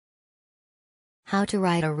How to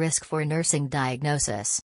write a risk for nursing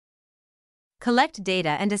diagnosis. Collect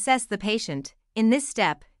data and assess the patient. In this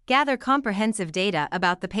step, gather comprehensive data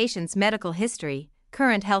about the patient's medical history,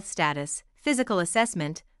 current health status, physical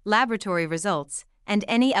assessment, laboratory results, and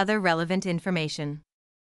any other relevant information.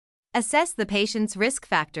 Assess the patient's risk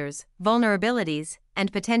factors, vulnerabilities,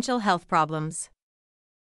 and potential health problems.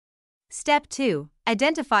 Step 2.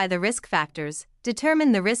 Identify the risk factors.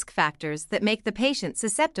 Determine the risk factors that make the patient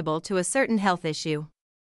susceptible to a certain health issue.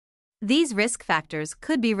 These risk factors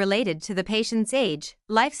could be related to the patient's age,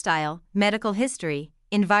 lifestyle, medical history,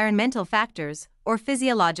 environmental factors, or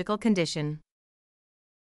physiological condition.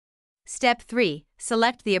 Step 3.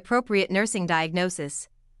 Select the appropriate nursing diagnosis.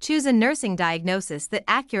 Choose a nursing diagnosis that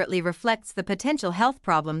accurately reflects the potential health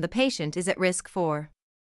problem the patient is at risk for.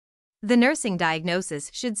 The nursing diagnosis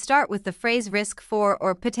should start with the phrase risk for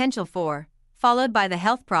or potential for, followed by the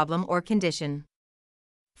health problem or condition.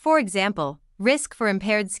 For example, risk for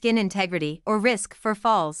impaired skin integrity or risk for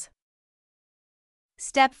falls.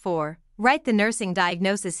 Step 4. Write the nursing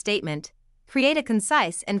diagnosis statement. Create a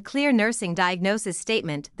concise and clear nursing diagnosis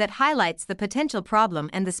statement that highlights the potential problem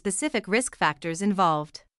and the specific risk factors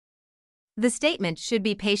involved. The statement should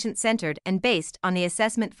be patient-centered and based on the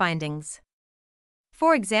assessment findings.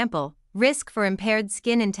 For example, risk for impaired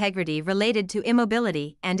skin integrity related to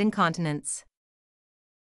immobility and incontinence.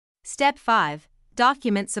 Step 5.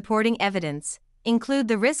 Document supporting evidence. Include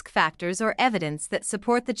the risk factors or evidence that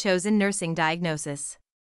support the chosen nursing diagnosis.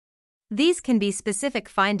 These can be specific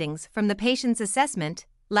findings from the patient's assessment,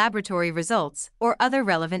 laboratory results, or other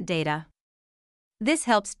relevant data. This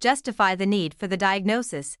helps justify the need for the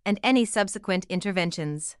diagnosis and any subsequent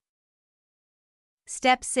interventions.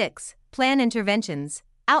 Step 6. Plan interventions.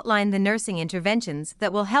 Outline the nursing interventions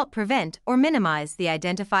that will help prevent or minimize the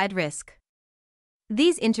identified risk.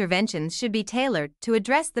 These interventions should be tailored to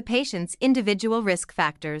address the patient's individual risk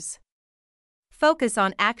factors. Focus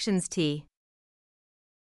on actions T.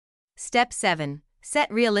 Step 7. Set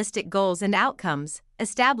realistic goals and outcomes.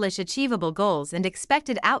 Establish achievable goals and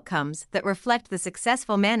expected outcomes that reflect the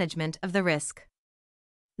successful management of the risk.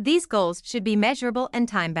 These goals should be measurable and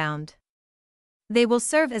time-bound. They will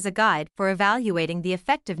serve as a guide for evaluating the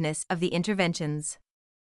effectiveness of the interventions.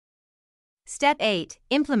 Step 8.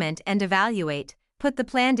 Implement and evaluate. Put the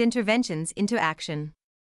planned interventions into action.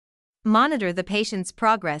 Monitor the patient's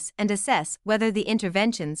progress and assess whether the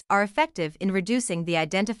interventions are effective in reducing the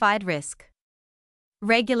identified risk.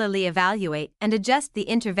 Regularly evaluate and adjust the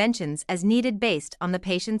interventions as needed based on the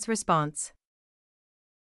patient's response.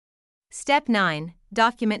 Step 9.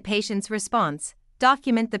 Document patient's response.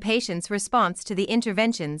 Document the patient's response to the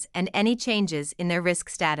interventions and any changes in their risk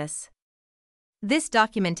status. This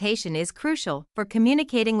documentation is crucial for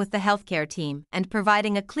communicating with the healthcare team and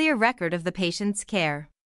providing a clear record of the patient's care.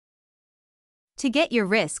 To get your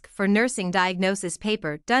risk for nursing diagnosis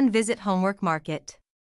paper done, visit Homework Market.